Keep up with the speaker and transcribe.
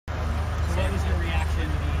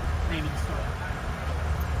training start?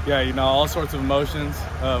 Yeah, you know, all sorts of emotions,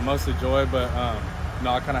 mostly joy, but you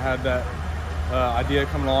know, I kind of had that idea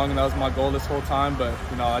coming along, and that was my goal this whole time. But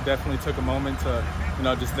you know, I definitely took a moment to, you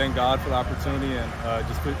know, just thank God for the opportunity and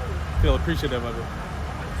just feel appreciative of it.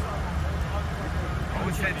 What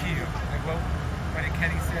was said to you? Like, what did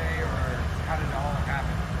Kenny say, or how did it all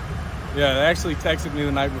happen? Yeah, they actually texted me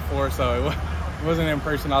the night before, so it wasn't in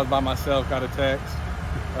person. I was by myself, got a text.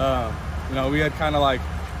 You know, we had kind of like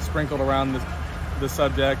sprinkled around the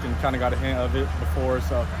subject and kind of got a hint of it before,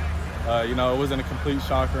 so you know, it wasn't a complete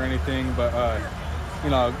shock or anything, but you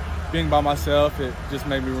know, being by myself, it just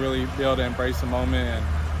made me really be able to embrace the moment,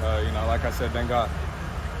 and you know, like I said, thank God.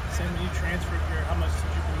 Sam, when you transferred here, how much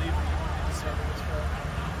did you believe that you wanted to serve in this role?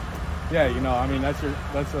 Yeah, you know, I mean, that's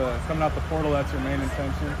coming out the portal. That's your main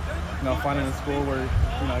intention. You know, finding a school where,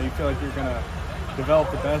 you know, you feel like you're gonna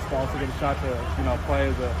develop the best, but also get a shot to, you know, play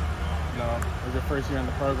as as your first year in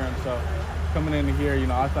the program. So coming into here, you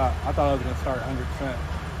know, I thought I was gonna start 100%.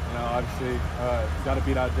 You know, obviously got to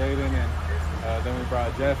beat out Jaden, and then we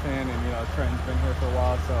brought Jeff in, and you know, Trenton's been here for a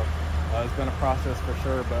while, so it's been a process for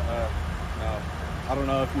sure. But you know, I don't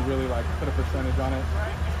know if you really like put a percentage on it.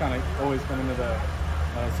 It's kind of always come into the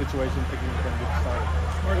situation thinking you're going to get started.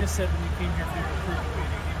 Marcus said when you came here for your recruiting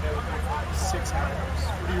meeting, you met with him for 6 hours.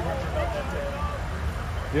 What do you remember about that day?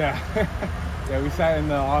 Yeah, yeah, we sat in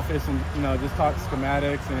the office and, you know, just talked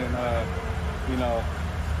schematics and you know,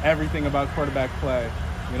 everything about quarterback play.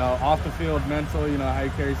 You know, off the field, mental, you know, how you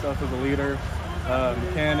carry yourself as a leader,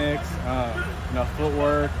 mechanics, you know,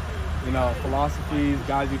 footwork, you know, philosophies,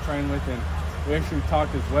 guys you train with. And we actually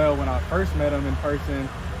talked as well when I first met him in person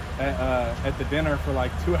at the dinner for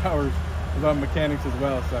like 2 hours about mechanics as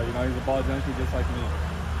well. So, you know, he's a ball junkie just like me.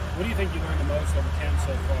 What do you think you learned the most over camp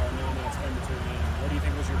so far, now that it's come to an end? What do you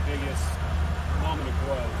think was your biggest moment of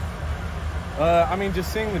growth? I mean,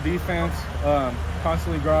 just seeing the defense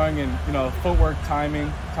constantly growing, and you know, footwork,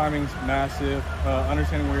 timing's massive.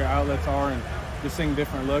 Understanding where your outlets are, and just seeing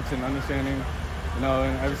different looks, and understanding, you know,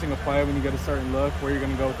 in every single play when you get a certain look, where you're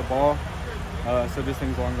going to go with the ball. So just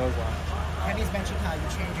things along those lines. Kenny's mentioned how you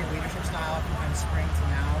changed your leadership style from kind of spring to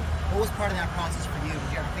now. What was part of that process for you?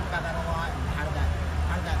 Did you ever think about that a lot, and how did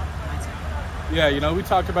that mindset go? Yeah, you know, we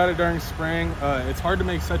talked about it during spring. It's hard to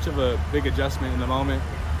make such of a big adjustment in the moment.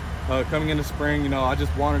 Coming into spring, you know, I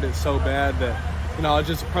just wanted it so bad that, you know, I was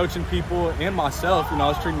just approaching people and myself, you know, I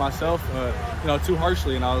was treating myself, you know, too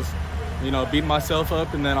harshly, and I was, you know, beating myself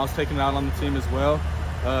up, and then I was taking it out on the team as well.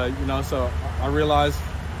 You know, so I realized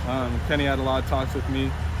Kenny had a lot of talks with me,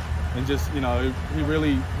 and just, you know, he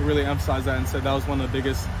really emphasized that and said that was one of the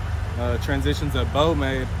biggest transitions that Bo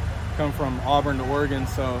made, come from Auburn to Oregon.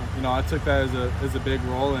 So, you know, I took that as a big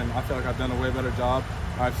role, and I feel like I've done a way better job.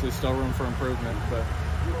 Obviously, still room for improvement, but.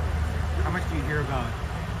 How much do you hear about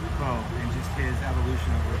Bo and just his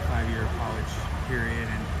evolution over a 5-year college period,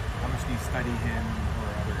 and how much do you study him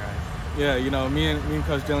or other guys? Yeah, you know, me and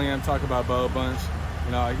Coach Dillingham talk about Bo a bunch.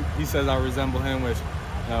 You know, he says I resemble him, which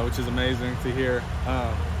is amazing to hear.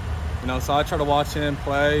 You know, so I try to watch him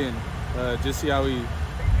play and just see how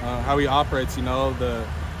he operates. You know, the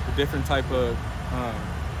different type of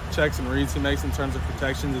checks and reads he makes in terms of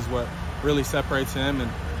protections is what really separates him,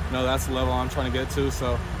 and you know, that's the level I'm trying to get to.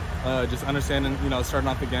 So just understanding, you know, starting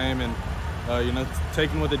off the game and you know,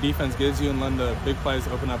 taking what the defense gives you and letting the big plays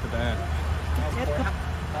open up at the end.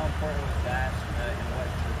 How important was that in what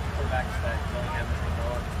the quarterbacks that Dillingham has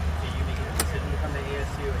developed to you making a decision to come to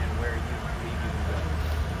ASU and where you believe you can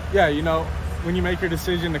go? Yeah, you know, when you make your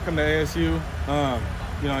decision to come to ASU,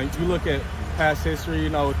 you know, you look at past history, you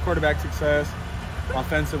know, with quarterback success,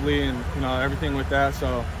 offensively, and you know, everything with that.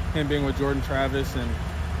 So him being with Jordan Travis and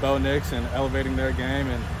Bo Nix and elevating their game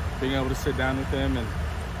and being able to sit down with him and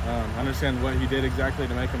understand what he did exactly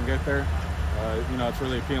to make him get there, you know, it's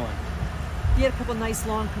really appealing. You had a couple nice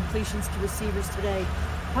long completions to receivers today.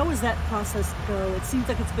 How was that process go? It seems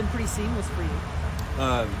like it's been pretty seamless for you.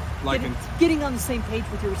 Getting on the same page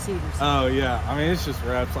with your receivers. Oh yeah, I mean, it's just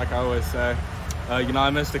reps, like I always say. You know,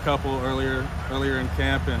 I missed a couple earlier in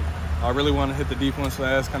camp, and I really want to hit the deep ones. So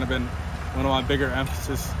that's kind of been one of my bigger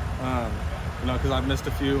emphasis. You know, because I've missed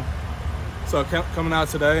a few. So coming out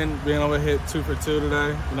today and being able to hit 2 for 2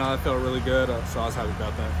 today, you know, I felt really good. So I was happy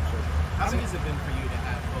about that for sure. How big has it been for you to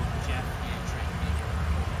have both Jeff and Trenton in your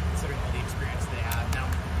room, considering all the experience they have, now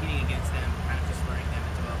competing against them, kind of just learning them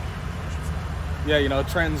and developing your position style? Yeah, you know,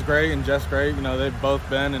 Trenton's great and Jeff's great. You know, they've both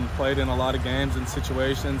been and played in a lot of games and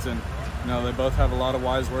situations, and you know, they both have a lot of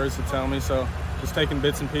wise words to tell me. So just taking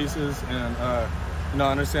bits and pieces and you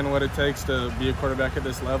know, understanding what it takes to be a quarterback at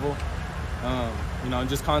this level. You know, and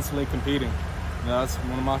just constantly competing. You know, that's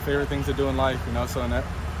one of my favorite things to do in life. You know, so in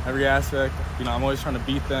every aspect. You know, I'm always trying to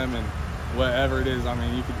beat them and whatever it is. I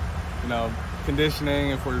mean, you could, you know,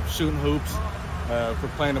 conditioning, if we're shooting hoops, if we're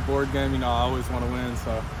playing a board game, you know, I always want to win.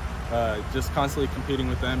 So just constantly competing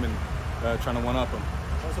with them and trying to one-up them.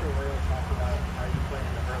 Also, we're really talking about, are you playing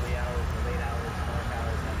in the early hours, the late hours, dark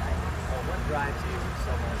hours at night? So what drives you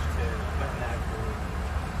so much to put in that for?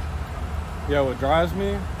 Yeah, what drives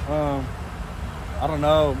me? I don't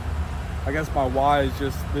know. I guess my why is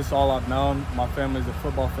just this is all I've known. My family's a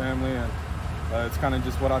football family, and it's kind of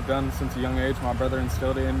just what I've done since a young age. My brother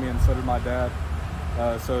instilled it in me, and so did my dad.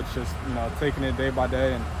 So it's just, you know, taking it day by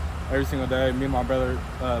day, and every single day, me and my brother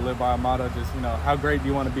live by a motto, just, you know, how great do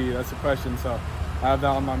you want to be? That's the question. So I have that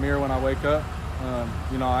on my mirror when I wake up.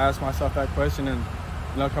 You know, I ask myself that question, and,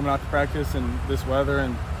 you know, coming out to practice in this weather,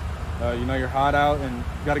 and, you know, you're hot out, and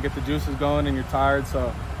you got to get the juices going, and you're tired.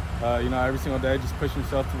 So, you know, every single day, just pushing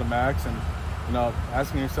yourself to the max, and, you know,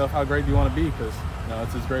 asking yourself how great do you want to be, because, you know,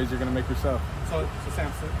 it's as great as you're going to make yourself. So Sam,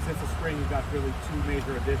 since the spring, you've got really two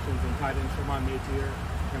major additions in tight ends Sherman Matier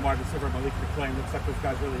and wide receiver Malik McClain. Looks like those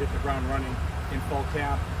guys really hit the ground running in fall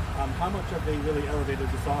camp. How much have they really elevated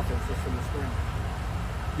this offense just from the spring?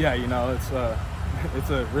 Yeah, you know, it's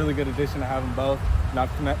a really good addition to have them both. And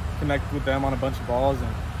I've connected with them on a bunch of balls,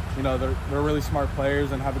 and, you know, they're really smart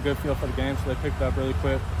players and have a good feel for the game, so they picked up really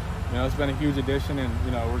quick. You know, it's been a huge addition, and,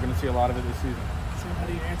 you know, we're going to see a lot of it this season. So how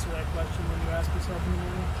do you answer that question when you ask yourself in the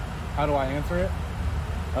morning? How do I answer it?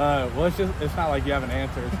 Well, it's not like you have an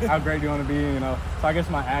answer. It's how great do you want to be, you know? So I guess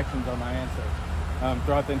my actions are my answer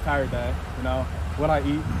throughout the entire day. You know, what I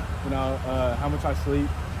eat, you know, how much I sleep,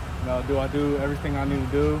 you know, do I do everything I need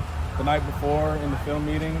to do the night before in the film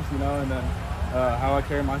meetings, you know, and then how I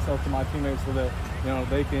carry myself to my teammates so that, you know,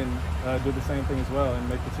 they can do the same thing as well and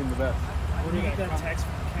make the team the best. When you get that text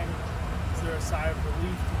from Kenny, is there a sigh of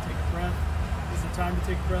relief to take a breath? Is it time to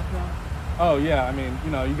take a breath now? Oh yeah, I mean, you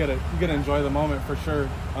know, you gotta enjoy the moment for sure.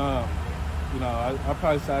 You know, I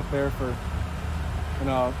probably sat there for, you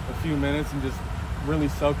know, a few minutes and just really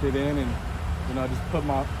soaked it in, and, you know, just put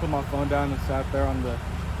my phone down and sat there on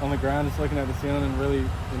the ground, just looking at the ceiling and really,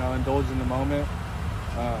 you know, indulged in the moment.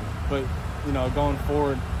 But, you know, going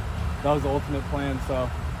forward, that was the ultimate plan. So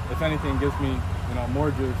if anything, it gives me, you know, more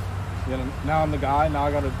juice. You know, now I'm the guy. Now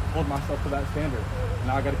I got to hold myself to that standard.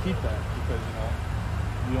 Now I got to keep that, because, you know,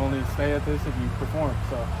 you only stay at this if you perform.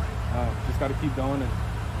 So just got to keep going and,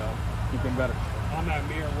 you know, keep getting better. On that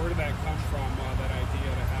mirror, where did that come from, that idea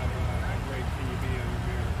to have how great can you be on your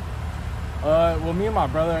mirror? Well, me and my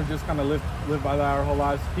brother have just kind of lived by that our whole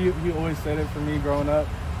lives. He always said it for me growing up,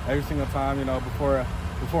 every single time, you know, before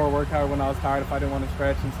a workout when I was tired, if I didn't want to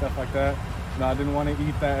stretch and stuff like that. You know, I didn't want to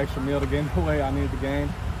eat that extra meal to gain the weight I needed to gain.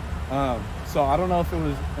 So I don't know if it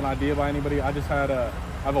was an idea by anybody. I just had I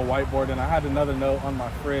have a whiteboard, and I had another note on my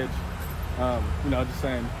fridge, you know, just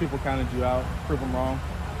saying people counted you out, prove them wrong.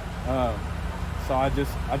 So I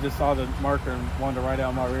just saw the marker and wanted to write it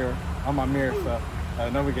on my mirror. So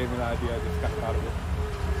nobody gave me the idea. I just got out of it.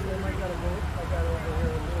 So I got over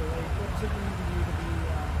here a little late. What's it mean to you to be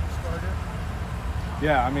a starter?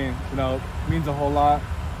 Yeah, I mean, you know, it means a whole lot.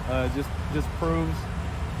 Just proves,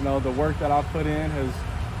 you know, the work that I put in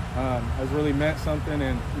has really meant something.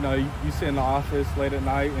 And, you know, you sit in the office late at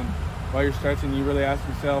night, and while you're stretching, you really ask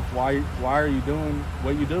yourself, why are you doing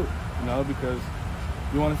what you do? You know, because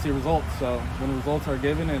you want to see results. So when the results are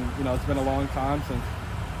given, and, you know, it's been a long time since,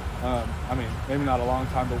 I mean, maybe not a long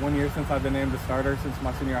time, but 1 year since I've been named a starter since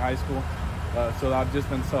my senior high school. So I've just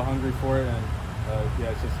been so hungry for it, and yeah,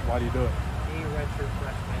 it's just, why do you do it? Being a redshirt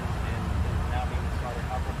freshman and now being a starter,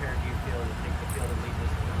 how prepared do you feel to take the field and lead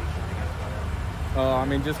this team against whatever? I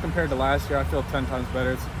mean, just compared to last year, I feel 10 times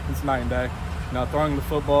better. It's night and day. You know, throwing the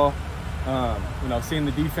football, you know, seeing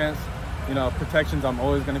the defense, you know, protections, I'm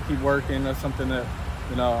always going to keep working. That's something that,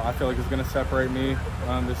 you know, I feel like is going to separate me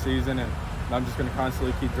this season, and I'm just going to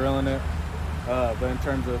constantly keep drilling it. But in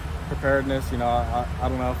terms of preparedness, you know, I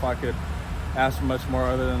don't know if I could ask for much more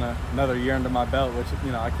other than another year under my belt, which,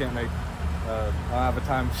 you know, I can't make. I don't have a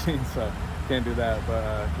time machine, so can't do that.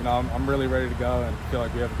 But, you know, I'm really ready to go and feel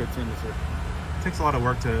like we have a good team this year. It takes a lot of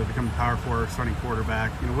work to become a Power 4 starting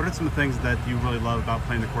quarterback. You know, what are some of the things that you really love about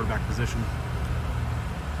playing the quarterback position?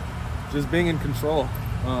 Just being in control.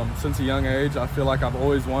 Since a young age, I feel like I've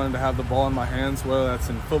always wanted to have the ball in my hands, whether that's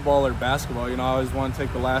in football or basketball. You know, I always want to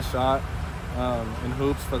take the last shot in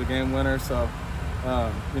hoops for the game winner. So,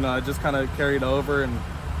 you know, it just kind of carried over, and,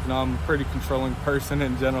 you know, I'm a pretty controlling person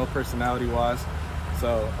in general, personality-wise.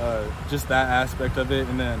 So just that aspect of it,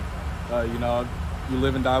 and then, you know, you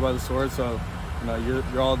live and die by the sword. So, you know,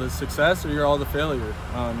 you're all the success or you're all the failure,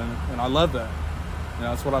 and I love that. You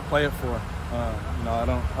know, that's what I play it for. You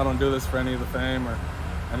know, I don't do this for any of the fame or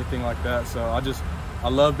anything like that. So I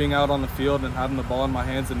love being out on the field and having the ball in my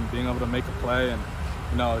hands and being able to make a play and,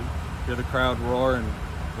 you know, hear the crowd roar and,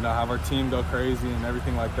 you know, have our team go crazy and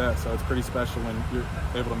everything like that. So it's pretty special when you're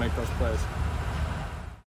able to make those plays.